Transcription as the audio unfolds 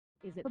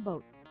Is it a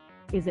boat?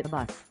 Is it a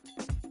bus?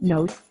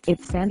 No,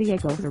 it's San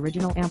Diego's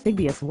original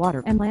amphibious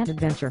water and land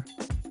adventure.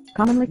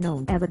 Commonly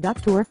known as a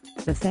duck tour,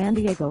 the San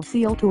Diego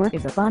Seal Tour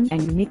is a fun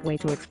and unique way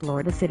to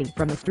explore the city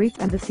from the streets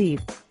and the seas.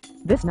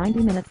 This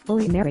 90-minute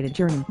fully narrated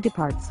journey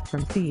departs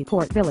from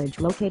Seaport Village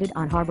located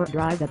on Harbor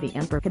Drive at the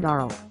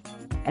Embarcadero.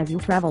 As you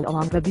travel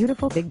along the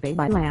beautiful Big Bay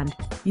by land,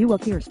 you will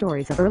hear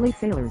stories of early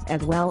sailors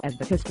as well as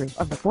the history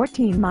of the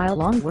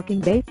 14-mile-long working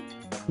bay.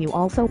 You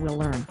also will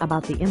learn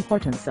about the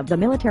importance of the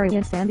military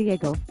in San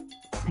Diego.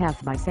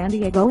 Pass by San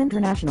Diego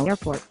International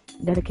Airport,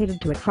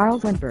 dedicated to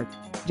Charles Lindbergh,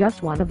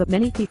 just one of the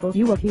many people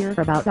you will hear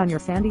about on your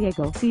San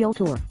Diego Seal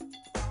Tour.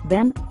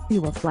 Then,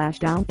 you will splash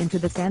down into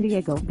the San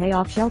Diego Bay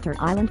off Shelter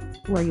Island,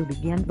 where you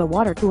begin the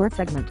water tour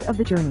segment of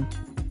the journey.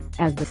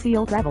 As the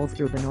Seal travels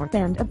through the north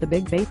end of the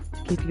Big Bay,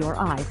 keep your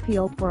eyes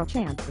peeled for a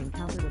chance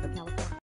encounter with